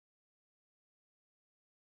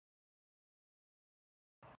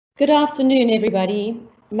Good afternoon, everybody.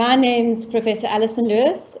 My name's Professor Alison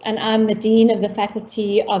Lewis, and I'm the Dean of the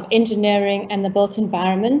Faculty of Engineering and the Built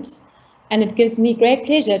Environment. And it gives me great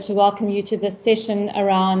pleasure to welcome you to this session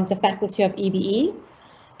around the Faculty of EBE.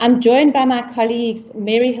 I'm joined by my colleagues,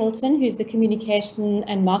 Mary Hilton, who's the Communication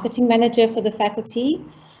and Marketing Manager for the faculty,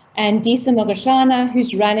 and Disa Mogashana,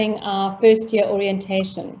 who's running our first year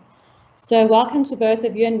orientation. So welcome to both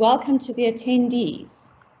of you and welcome to the attendees.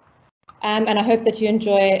 And I hope that you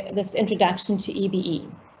enjoy this introduction to EBE.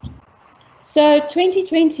 So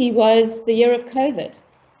 2020 was the year of COVID.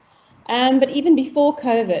 But even before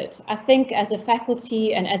COVID, I think as a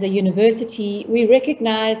faculty and as a university, we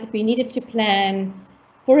recognized that we needed to plan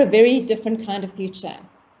for a very different kind of future.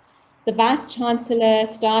 The Vice Chancellor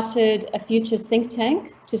started a futures think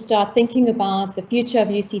tank to start thinking about the future of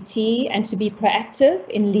UCT and to be proactive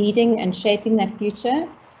in leading and shaping that future.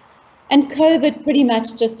 And COVID pretty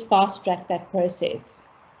much just fast-tracked that process.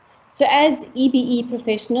 So as EBE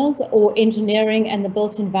professionals or engineering and the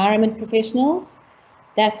built environment professionals,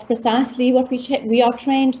 that's precisely what we are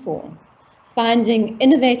trained for, finding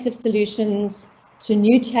innovative solutions to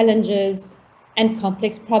new challenges and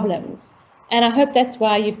complex problems. And I hope that's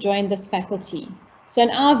why you've joined this faculty. So in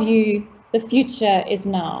our view, the future is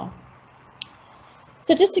now.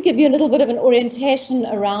 So just to give you a little bit of an orientation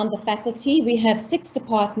around the faculty, we have 6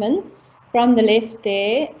 departments. From the left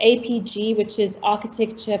there, APG, which is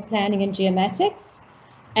Architecture, Planning and Geomatics.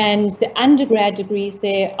 And the undergrad degrees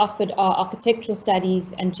there offered are Architectural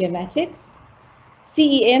Studies and Geomatics.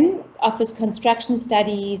 CEM offers Construction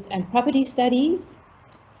Studies and Property Studies.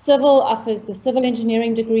 Civil offers the Civil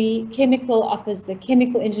Engineering degree. Chemical offers the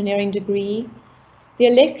Chemical Engineering degree. The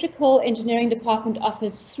Electrical Engineering Department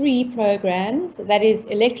offers 3 programs, that is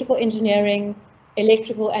Electrical Engineering,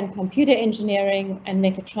 Electrical and Computer Engineering, and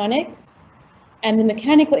Mechatronics. And the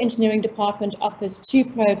Mechanical Engineering Department offers 2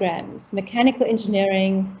 programs, Mechanical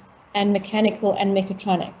Engineering and Mechanical and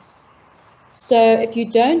Mechatronics. So if you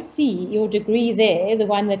don't see your degree there, the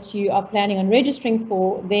one that you are planning on registering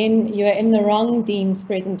for, then you're in the wrong Dean's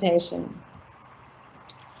presentation.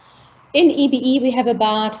 In EBE, we have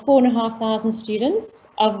about 4,500 students,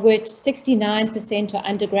 of which 69% are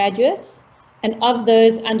undergraduate. And of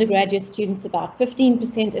those undergraduate students, about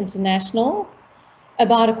 15% international.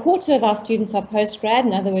 About a quarter of our students are postgrad,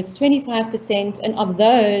 in other words, 25%. And of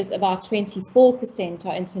those, about 24%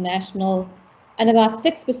 are international. And about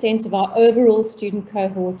 6% of our overall student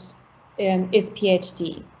cohort is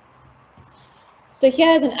PhD. So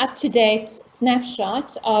here's an up-to-date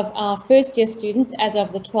snapshot of our first year students as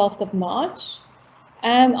of the 12th of March.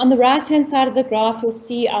 On the right-hand side of the graph, you'll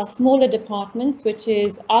see our smaller departments, which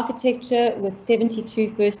is Architecture with 72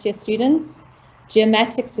 first-year students,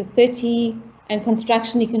 Geomatics with 30, and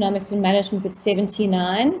Construction, Economics and Management with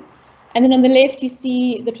 79. And then on the left, you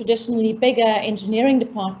see the traditionally bigger engineering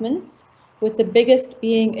departments, with the biggest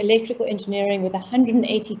being Electrical Engineering with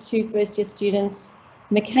 182 first-year students,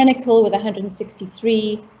 Mechanical with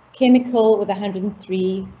 163, Chemical with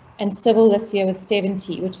 103, and Civil this year with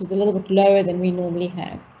 70, which is a little bit lower than we normally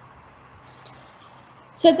have.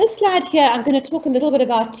 So this slide here, I'm going to talk a little bit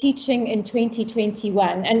about teaching in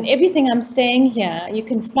 2021, and everything I'm saying here you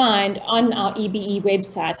can find on our EBE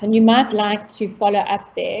website, and you might like to follow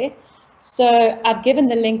up there. So I've given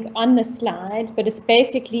the link on the slide, but it's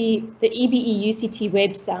basically the EBE UCT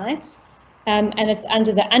website, and it's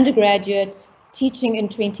under the undergraduate Teaching in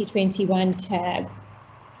 2021 tab.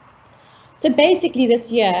 So basically this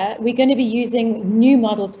year, we're going to be using new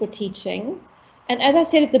models for teaching. And as I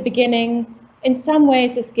said at the beginning, in some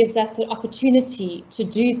ways, this gives us the opportunity to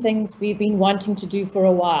do things we've been wanting to do for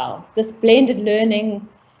a while. This blended learning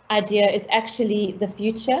idea is actually the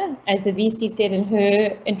future, as the VC said in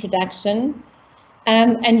her introduction.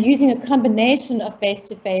 And using a combination of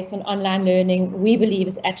face-to-face and online learning, we believe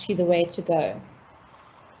is actually the way to go.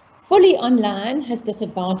 Fully online has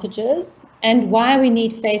disadvantages, and why we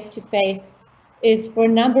need face-to-face is for a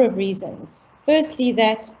number of reasons. Firstly,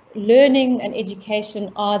 that learning and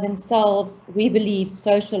education are themselves, we believe,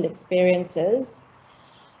 social experiences.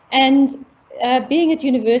 And being at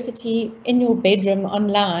university in your bedroom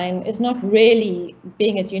online is not really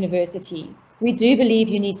being at university. We do believe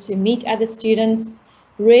you need to meet other students,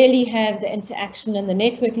 really have the interaction and the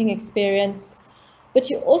networking experience. But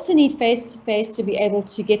you also need face-to-face to be able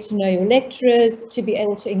to get to know your lecturers, to be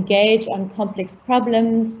able to engage on complex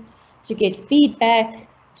problems, to get feedback,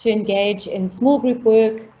 to engage in small group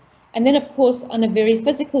work, and then of course on a very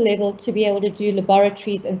physical level to be able to do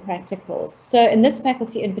laboratories and practicals. So in this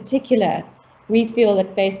faculty in particular, we feel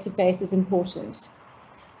that face-to-face is important.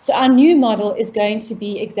 So our new model is going to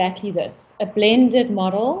be exactly this, a blended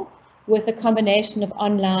model with a combination of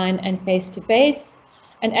online and face-to-face.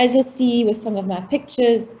 And as you'll see with some of my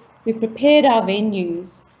pictures, we prepared our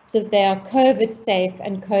venues so that they are COVID safe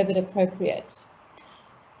and COVID appropriate.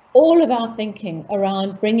 All of our thinking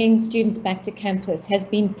around bringing students back to campus has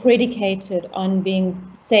been predicated on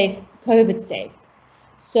being safe, COVID safe.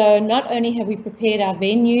 So not only have we prepared our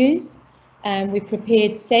venues, we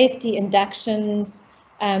prepared safety inductions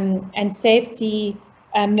and safety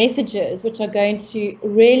messages, which are going to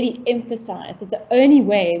really emphasize that the only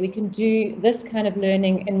way we can do this kind of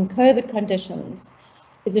learning in COVID conditions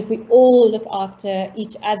is if we all look after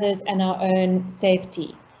each other's and our own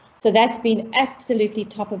safety. So that's been absolutely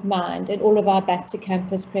top of mind in all of our back to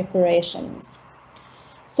campus preparations.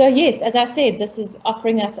 So yes, as I said, this is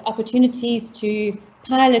offering us opportunities to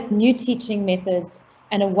pilot new teaching methods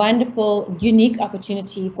and a wonderful, unique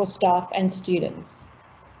opportunity for staff and students.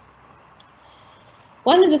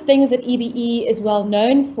 One of the things that EBE is well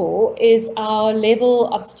known for is our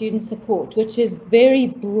level of student support, which is very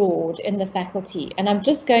broad in the faculty. And I'm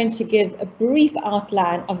just going to give a brief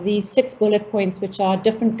outline of these 6 bullet points, which are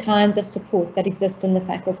different kinds of support that exist in the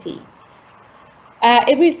faculty.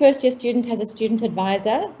 Every first year student has a student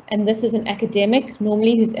advisor, and this is an academic,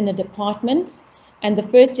 normally who's in a department, and the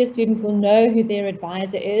first year student will know who their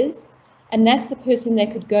advisor is. And that's the person they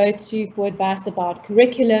could go to for advice about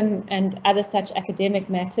curriculum and other such academic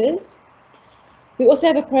matters. We also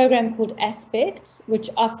have a program called Aspect, which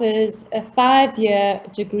offers a 5-year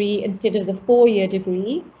degree instead of the 4-year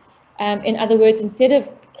degree. In other words, instead of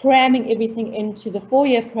cramming everything into the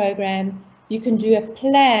 4-year program, you can do a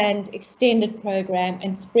planned extended program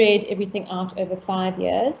and spread everything out over 5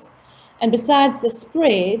 years. And besides the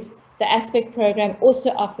spread, the Aspect program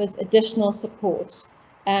also offers additional support.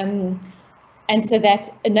 And so that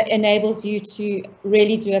enables you to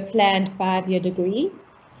really do a planned 5-year degree.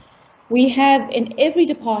 We have in every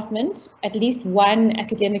department at least one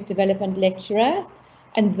academic development lecturer,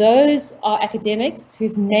 and those are academics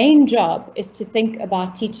whose main job is to think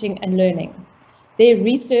about teaching and learning. Their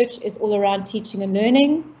research is all around teaching and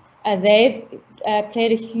learning. They've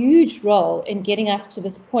played a huge role in getting us to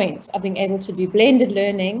this point of being able to do blended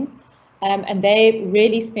learning, and they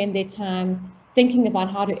really spend their time thinking about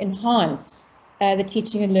how to enhance the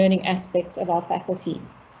teaching and learning aspects of our faculty.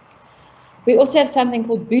 We also have something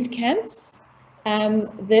called boot camps.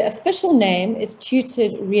 The official name is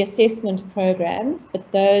tutored reassessment programs,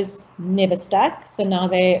 but those never stuck, so now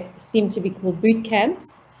they seem to be called boot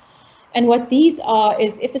camps. And what these are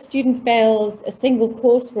is if a student fails a single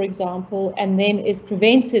course, for example, and then is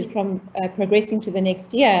prevented from progressing to the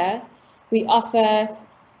next year, we offer,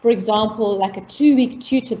 for example, like a 2-week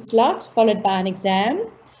tutored slot followed by an exam,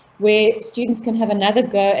 where students can have another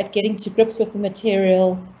go at getting to grips with the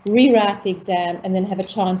material, rewrite the exam, and then have a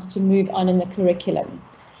chance to move on in the curriculum.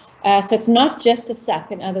 So it's not just a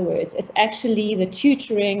SUP, in other words, it's actually the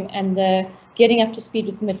tutoring and the getting up to speed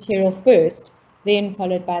with the material first, then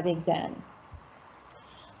followed by the exam.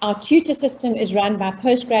 Our tutor system is run by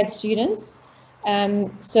postgrad students.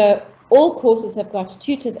 So all courses have got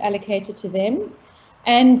tutors allocated to them.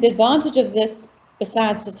 And the advantage of this,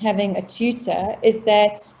 besides just having a tutor, is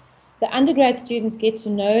that the undergrad students get to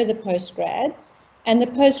know the postgrads, and the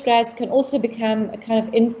postgrads can also become a kind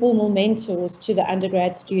of informal mentors to the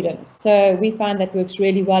undergrad students. So we find that works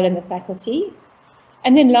really well in the faculty.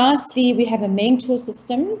 And then lastly, we have a mentor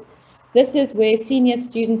system. This is where senior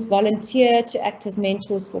students volunteer to act as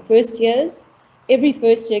mentors for first years. Every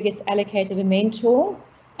first year gets allocated a mentor,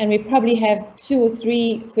 and we probably have 2 or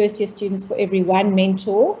 3 first year students for every 1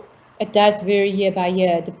 mentor. It does vary year by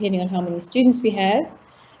year, depending on how many students we have.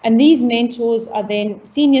 And these mentors are then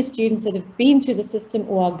senior students that have been through the system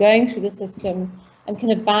or are going through the system and can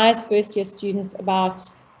advise first year students about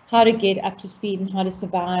how to get up to speed and how to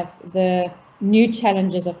survive the new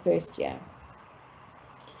challenges of first year.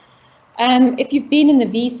 If you've been in the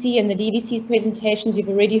VC and the DVC presentations, you've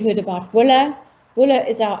already heard about Vula. Vula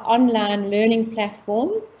is our online learning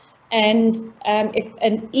platform. And if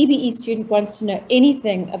an EBE student wants to know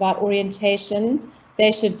anything about orientation,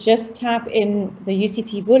 they should just type in the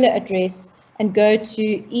UCT Vula address and go to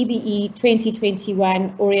EBE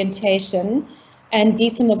 2021 orientation. And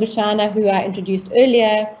Disa Mogashana, who I introduced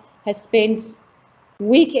earlier, has spent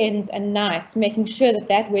weekends and nights making sure that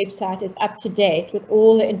that website is up to date with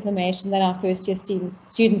all the information that our first year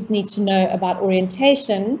students need to know about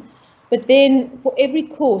orientation. But then for every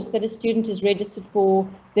course that a student is registered for,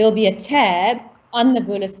 there'll be a tab on the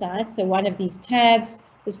Vula site. So one of these tabs,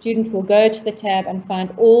 the student will go to the tab and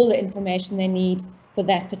find all the information they need for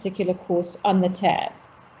that particular course on the tab.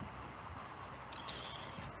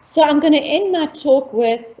 So I'm going to end my talk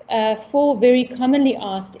with 4 very commonly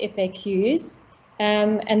asked FAQs,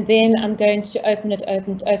 and then I'm going to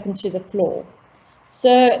open to the floor.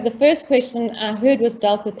 So the first question I heard was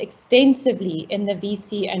dealt with extensively in the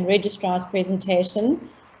VC and registrar's presentation.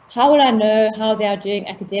 How will I know how they are doing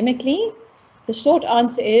academically? The short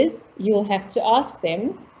answer is you'll have to ask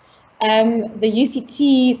them. The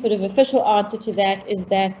UCT sort of official answer to that is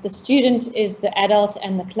that the student is the adult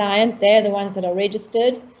and the client. They're the ones that are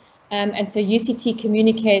registered. And so UCT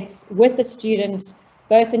communicates with the student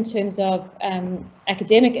both in terms of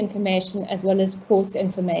academic information as well as course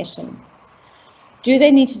information. Do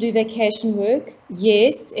they need to do vacation work?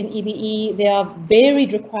 Yes, in EBE there are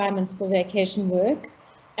varied requirements for vacation work,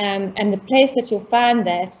 and the place that you'll find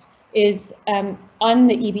that is on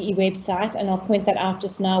the EBE website, and I'll point that out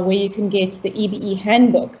just now, where you can get the EBE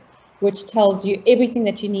handbook, which tells you everything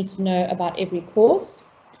that you need to know about every course.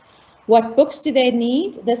 What books do they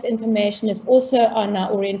need? This information is also on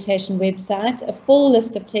our orientation website, a full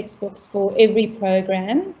list of textbooks for every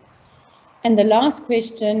program. And the last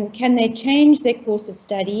question, can they change their course of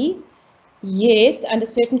study? Yes, under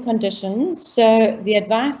certain conditions. So the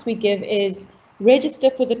advice we give is register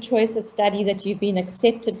for the choice of study that you've been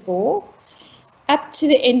accepted for. Up to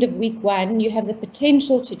the end of week 1, you have the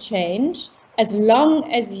potential to change as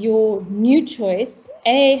long as your new choice,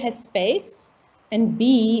 A, has space, and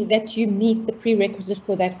B, that you meet the prerequisite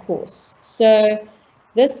for that course. So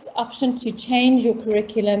this option to change your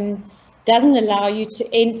curriculum doesn't allow you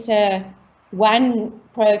to enter one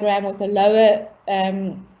program with a lower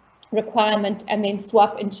requirement and then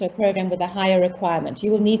swap into a program with a higher requirement.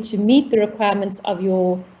 You will need to meet the requirements of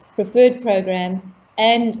your preferred program,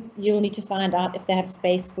 and you'll need to find out if they have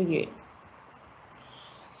space for you.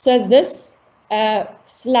 So this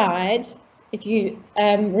slide, if you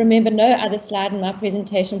remember no other slide in my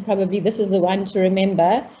presentation, probably this is the one to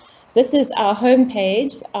remember. This is our home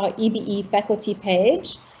page, our EBE faculty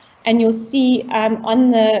page, and you'll see on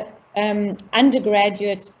the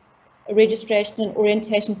undergraduate registration and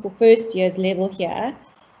orientation for first years level here,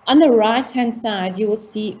 on the right hand side you will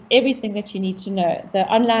see everything that you need to know. The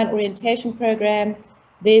online orientation program,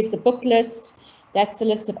 there's the book list, that's the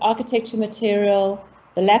list of architecture material,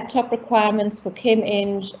 the laptop requirements for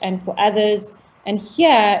ChemEng and for others, and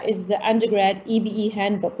here is the undergrad EBE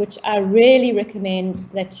handbook, which I really recommend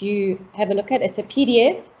that you have a look at. It's a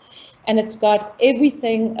PDF, and it's got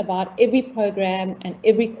everything about every program and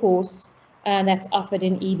every course that's offered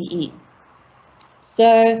in EBE.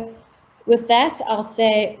 So with that, I'll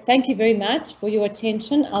say thank you very much for your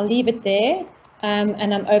attention. I'll leave it there,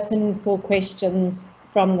 and I'm open for questions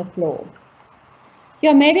from the floor.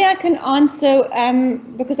 Yeah, maybe I can answer,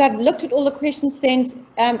 because I've looked at all the questions sent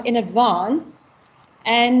in advance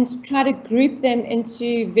and try to group them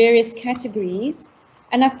into various categories.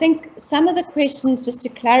 And I think some of the questions, just to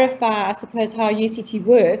clarify, I suppose, how UCT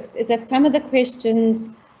works, is that some of the questions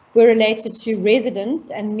were related to residence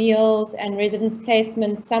and meals and residence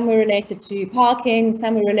placement, some were related to parking,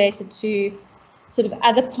 some were related to sort of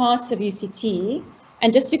other parts of UCT.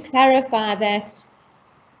 And just to clarify that,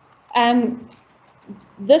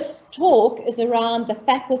 this talk is around the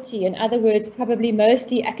faculty, in other words, probably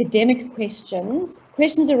mostly academic questions.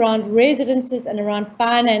 Questions around residences and around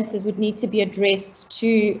finances would need to be addressed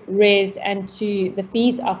to Res and to the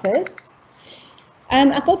fees office.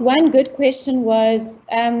 I thought one good question was,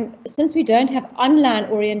 since we have online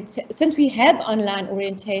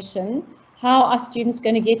orientation, how are students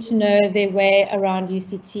going to get to know their way around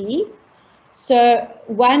UCT? So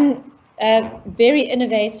one very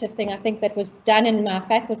innovative thing I think that was done in my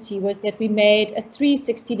faculty was that we made a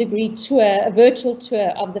 360-degree tour, a virtual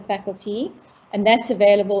tour of the faculty, and that's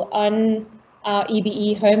available on our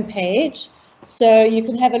EBE homepage. So you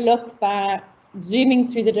can have a look by zooming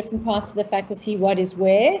through the different parts of the faculty, what is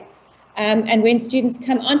where. And when students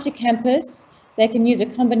come onto campus, they can use a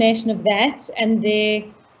combination of that and their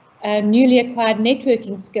newly acquired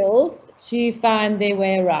networking skills to find their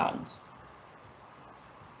way around.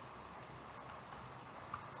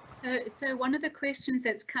 So one of the questions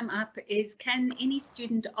that's come up is, can any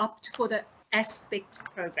student opt for the Aspect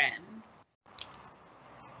program?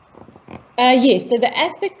 Yes, so the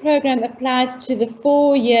Aspect program applies to the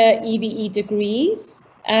 4-year EBE degrees,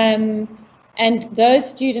 and those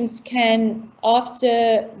students can,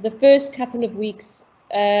 after the first couple of weeks,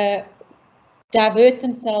 divert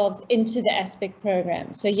themselves into the Aspect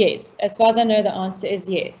program. So yes, as far as I know, the answer is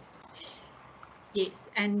yes. Yes,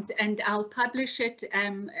 and I'll publish it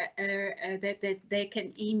that they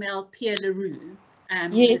can email Pierre Leroux.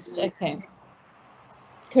 Yes, okay.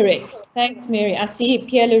 Correct. Thanks, Mary. I see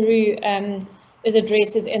Pierre Leroux, his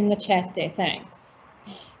address is in the chat there. Thanks.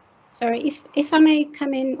 Sorry, if I may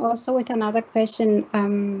come in also with another question.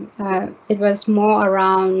 It was more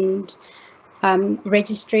around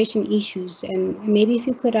registration issues, and maybe if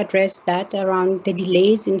you could address that around the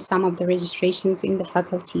delays in some of the registrations in the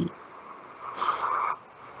faculty.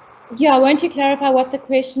 Yeah, won't you clarify what the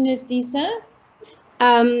question is, Disa?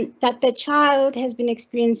 That the child has been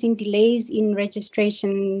experiencing delays in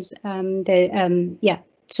registrations.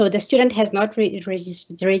 So the student has not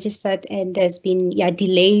registered, and there's been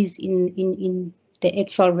delays in the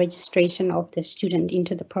actual registration of the student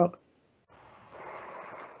into the program.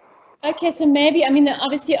 Okay, so maybe, I mean,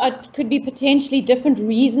 obviously could be potentially different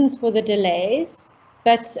reasons for the delays,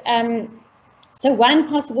 but so one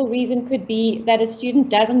possible reason could be that a student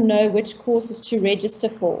doesn't know which courses to register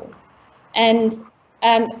for. And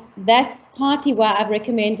that's partly why I've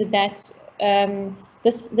recommended that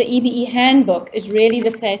the EBE handbook is really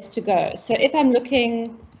the place to go. So if I'm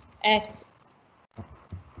looking at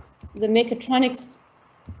the mechatronics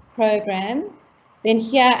program, then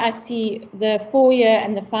here I see the 4-year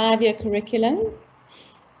and the 5-year curriculum,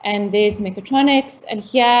 and there's mechatronics, and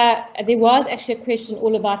here there was actually a question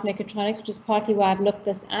all about mechatronics, which is partly why I've looked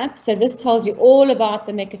this up. So this tells you all about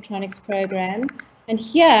the mechatronics program, and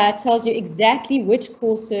here it tells you exactly which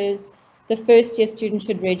courses the first-year student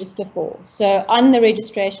should register for. So on the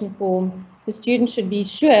registration form, the student should be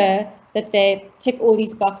sure that they tick all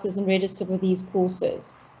these boxes and register for these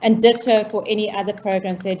courses. And ditto for any other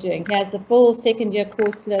programs they're doing. Here's the full second-year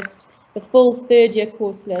course list, the full third-year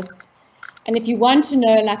course list. And if you want to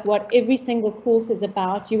know like what every single course is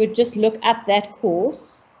about, you would just look up that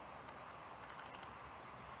course.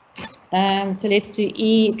 So let's do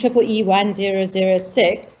EEE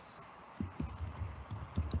 1006.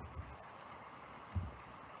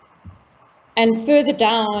 And further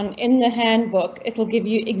down in the handbook, it'll give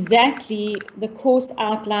you exactly the course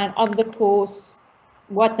outline of the course,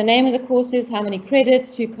 what the name of the course is, how many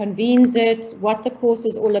credits, who convenes it, what the course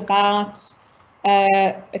is all about.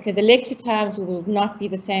 Okay, the lecture times will not be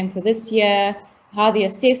the same for this year, how the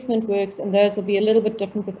assessment works, and those will be a little bit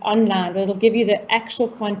different with online, but it'll give you the actual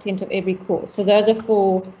content of every course. So those are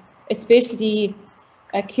for especially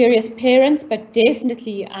curious parents, but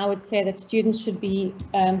definitely I would say that students should be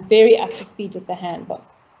very up to speed with the handbook.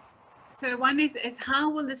 So one is how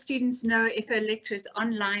will the students know if a lecture is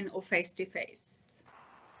online or face-to-face?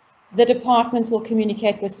 The departments will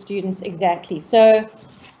communicate with students exactly. So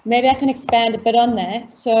maybe I can expand a bit on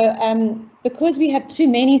that. So because we have too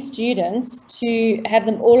many students to have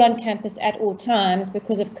them all on campus at all times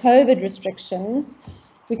because of COVID restrictions,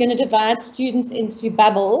 we're going to divide students into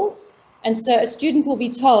bubbles. And so a student will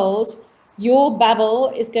be told, your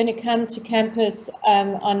bubble is going to come to campus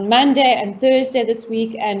on Monday and Thursday this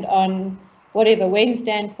week, and on whatever,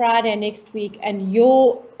 Wednesday and Friday next week, and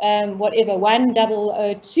your whatever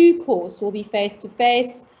 1002 course will be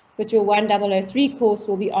face-to-face, but your 1003 course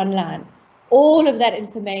will be online. All of that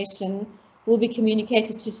information will be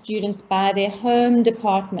communicated to students by their home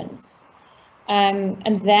departments.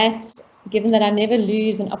 And that, given that I never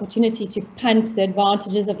lose an opportunity to punt the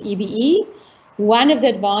advantages of EBE, one of the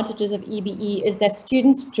advantages of EBE is that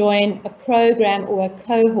students join a program or a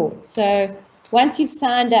cohort. So once you've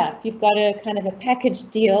signed up, you've got a kind of a package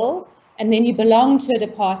deal, and then you belong to a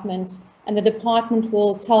department, and the department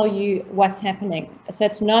will tell you what's happening. So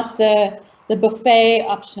it's not the buffet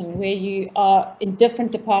option where you are in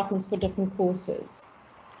different departments for different courses.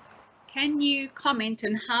 Can you comment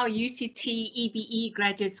on how UCT EBE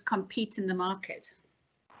graduates compete in the market?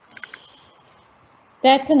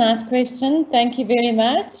 That's a nice question. Thank you very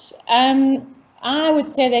much. I would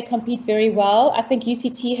say they compete very well. I think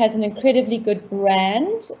UCT has an incredibly good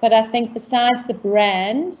brand, but I think besides the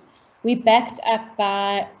brand, we're backed up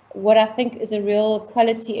by what I think is a real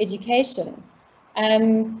quality education.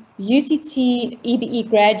 UCT EBE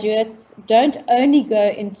graduates don't only go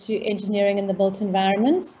into engineering in the built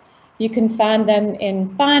environment. You can find them in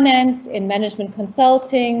finance, in management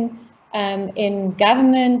consulting, in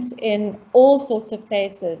government, in all sorts of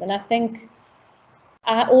places. And I think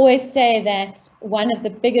I always say that one of the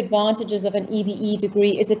big advantages of an EBE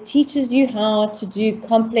degree is it teaches you how to do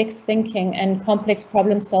complex thinking and complex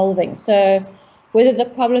problem solving. So whether the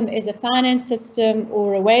problem is a finance system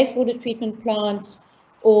or a wastewater treatment plant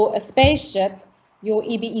or a spaceship, your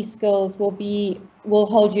EBE skills will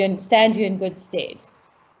hold you and stand you in good stead.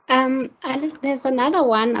 Alice, there's another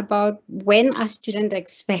one about when are students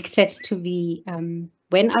expected to be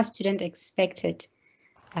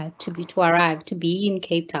to arrive, to be in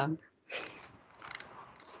Cape Town.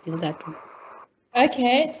 Still that one.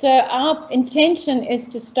 Okay, so our intention is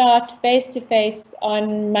to start face-to-face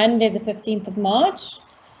on Monday, the 15th of March.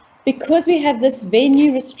 Because we have this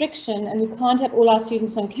venue restriction and we can't have all our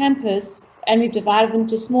students on campus and we've divided them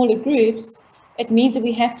into smaller groups, it means that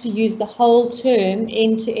we have to use the whole term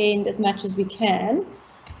end to end as much as we can.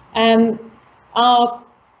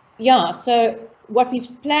 So what we're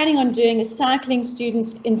planning on doing is cycling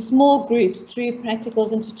students in small groups through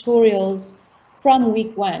practicals and tutorials from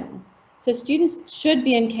week 1. So students should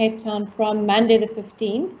be in Cape Town from Monday the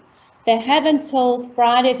 15th. They have until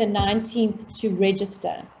Friday the 19th to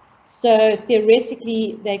register. So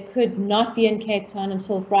theoretically, they could not be in Cape Town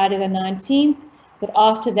until Friday the 19th, but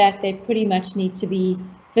after that, they pretty much need to be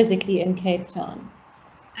physically in Cape Town.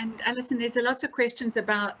 And Alison, there's a lot of questions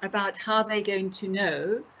about how they're going to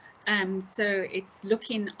know. So it's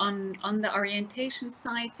looking on the orientation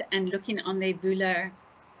site and looking on their Vula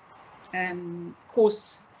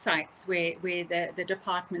course sites where the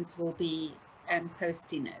departments will be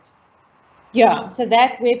posting it. Yeah, so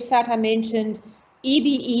that website I mentioned,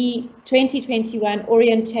 EBE 2021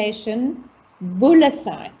 orientation Vula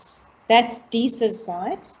site, that's Deesa's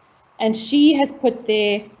site, and she has put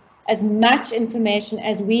there as much information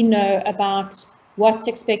as we know about what's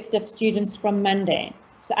expected of students from Monday.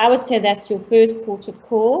 So I would say that's your first port of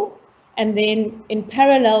call, and then in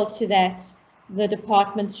parallel to that, the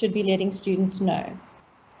departments should be letting students know.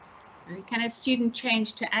 Can a student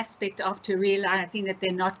change to Aspect after realizing that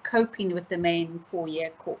they're not coping with the main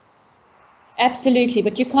 4-year course? Absolutely,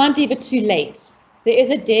 but you can't leave it too late. There is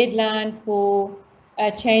a deadline for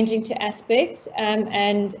changing to Aspect,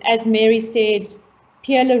 and as Mary said,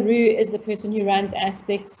 Pierre Leroux is the person who runs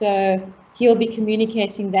Aspect, so he'll be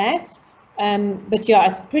communicating that. But yeah,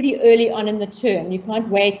 it's pretty early on in the term. You can't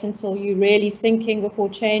wait until you're really sinking before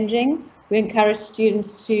changing. We encourage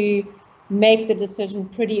students to make the decision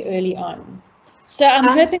pretty early on. So I'm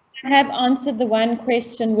hoping I have answered the one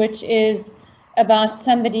question, which is about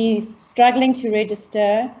somebody struggling to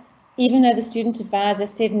register, even though the student advisor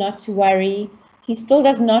said not to worry. He still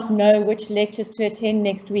does not know which lectures to attend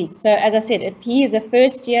next week. So as I said, if he is a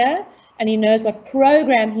first year and he knows what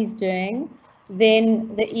program he's doing,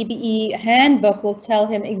 then the EBE handbook will tell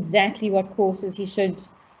him exactly what courses he should.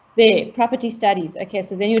 There, property studies. Okay,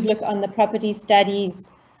 so then you'd look on the property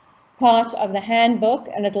studies part of the handbook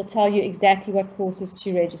and it'll tell you exactly what courses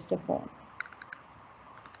to register for.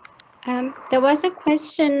 There was a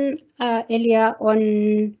question earlier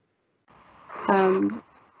on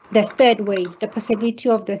the third wave, the possibility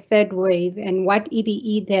of the third wave, and what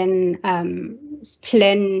EBE then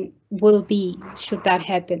plan will be should that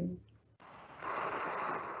happen.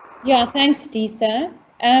 Yeah, thanks, Deesa.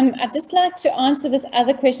 I'd just like to answer this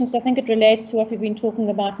other question because I think it relates to what we've been talking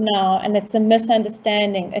about now, and it's a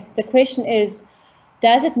misunderstanding. The question is,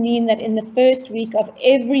 does it mean that in the first week of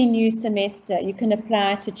every new semester you can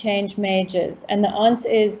apply to change majors? And the answer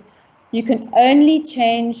is, you can only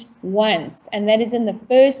change once, and that is in the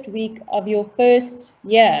first week of your first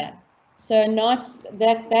year. So not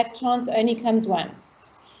that chance only comes once.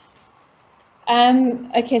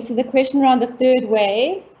 Okay, so the question around the third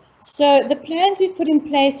wave. So the plans we've put in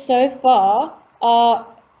place so far are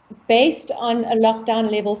based on a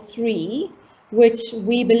lockdown level 3, which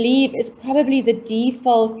we believe is probably the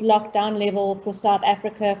default lockdown level for South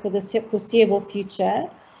Africa for the foreseeable future.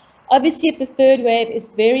 Obviously, if the third wave is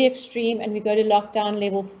very extreme and we go to lockdown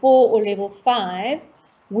level 4 or level 5,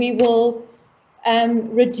 we will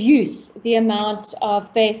reduce the amount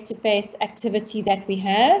of face-to-face activity that we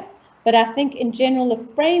have. But I think in general, the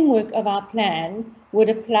framework of our plan would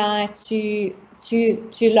apply to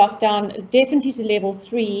lockdown, definitely to level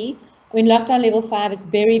 3. I mean, lockdown level 5 is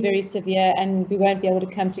very, very severe and we won't be able to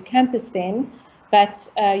come to campus then. But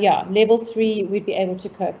yeah, level 3 we'd be able to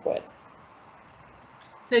cope with.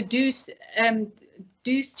 So do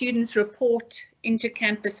students report into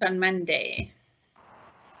campus on Monday?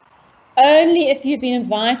 Only if you've been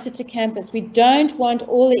invited to campus. We don't want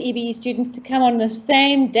all the EBE students to come on the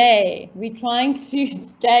same day. We're trying to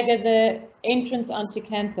stagger the entrance onto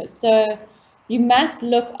campus. So you must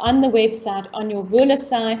look on the website, on your Vula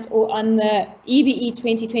site or on the EBE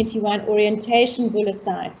 2021 orientation Vula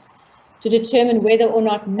site to determine whether or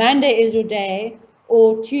not Monday is your day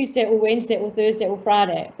or Tuesday or Wednesday or Thursday or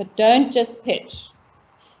Friday, but don't just pitch.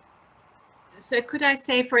 So could I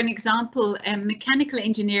say, for an example, mechanical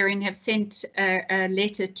engineering have sent a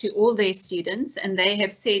letter to all their students and they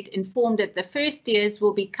have said, informed that the first years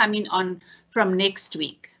will be coming on from next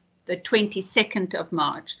week, the 22nd of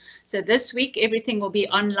March. So this week, everything will be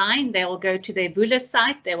online. They will go to their Vula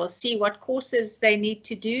site. They will see what courses they need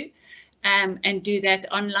to do and do that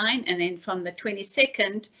online. And then from the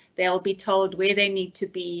 22nd, they'll be told where they need to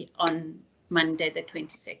be on Monday, the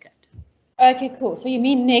 22nd. Okay, cool. So you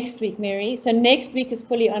mean next week, Mary? So next week is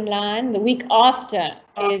fully online. The week after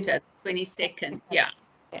is the 22nd. Yeah.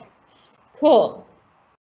 Okay. Cool.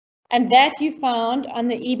 And that you found on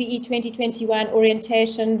the EBE 2021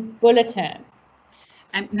 orientation bulletin.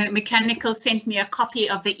 No, Mechanical sent me a copy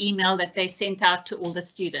of the email that they sent out to all the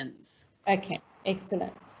students. Okay,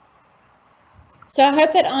 excellent. So I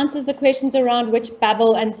hope that answers the questions around which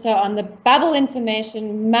bubble and so on. The bubble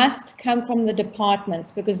information must come from the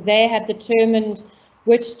departments because they have determined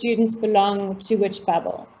which students belong to which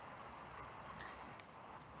bubble.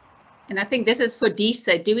 And I think this is for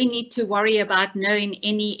DISA. Do we need to worry about knowing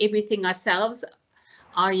everything ourselves?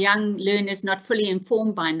 Our young learners not fully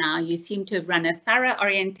informed by now. You seem to have run a thorough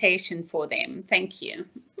orientation for them. Thank you.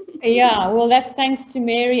 Yeah, well, that's thanks to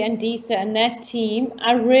Mary and DISA and that team.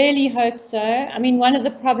 I really hope so. I mean, one of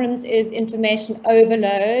the problems is information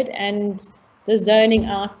overload and the zoning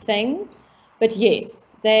out thing. But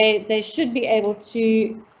yes, they should be able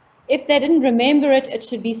to, if they didn't remember it, it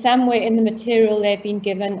should be somewhere in the material they've been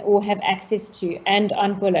given or have access to and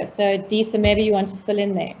on Bula. So DISA, maybe you want to fill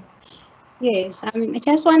in there. Yes, I mean, I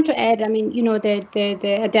just want to add, I mean, you know, there's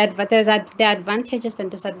the advantages and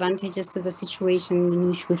disadvantages to the situation in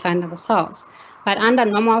which we find ourselves. But under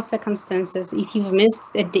normal circumstances, if you've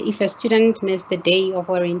missed if a student missed a day of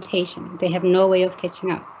orientation, they have no way of catching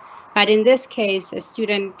up. But in this case, a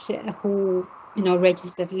student who, you know,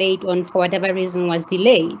 registered late on for whatever reason was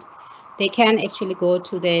delayed, they can actually go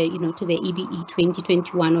to the, you know, to the EBE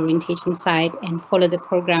 2021 orientation site and follow the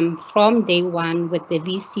program from day one with the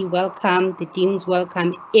VC welcome, the dean's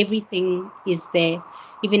welcome, everything is there.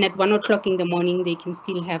 Even at 1 o'clock in the morning, they can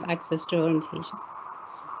still have access to orientation.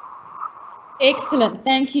 Excellent,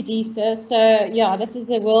 thank you, DISA. So yeah, this is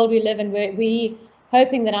the world we live in where we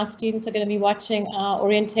hoping that our students are going to be watching our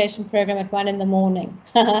orientation program at 1 in the morning.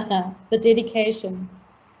 The dedication.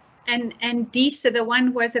 And DISA, the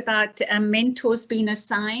one was about mentors being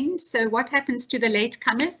assigned. So what happens to the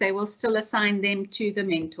latecomers? They will still assign them to the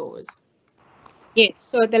mentors. Yes,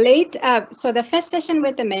 so the first session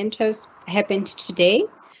with the mentors happened today.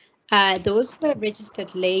 Those who have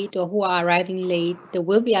registered late or who are arriving late, they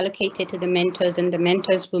will be allocated to the mentors and the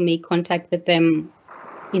mentors will make contact with them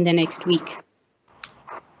in the next week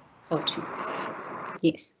or two.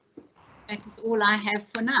 Yes. That is all I have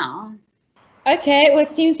for now. Okay, well, it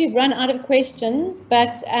seems we've run out of questions,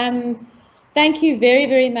 but thank you very,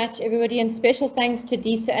 very much, everybody, and special thanks to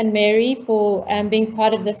DISA and Mary for being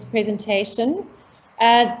part of this presentation.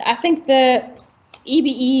 I think the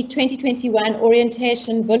EBE 2021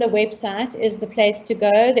 orientation Bula website is the place to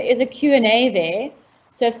go. There is a Q&A there,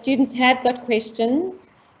 so if students have got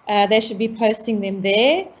questions, they should be posting them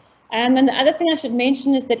there. And the other thing I should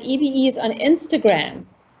mention is that EBE is on Instagram.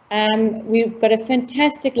 We've got a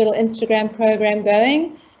fantastic little Instagram program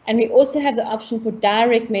going, and we also have the option for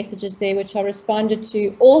direct messages there, which are responded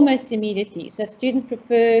to almost immediately. So if students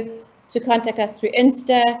prefer to contact us through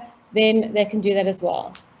Insta, then they can do that as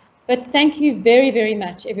well. But thank you very, very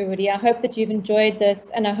much, everybody. I hope that you've enjoyed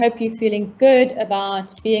this, and I hope you're feeling good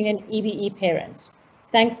about being an EBE parent.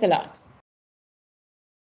 Thanks a lot.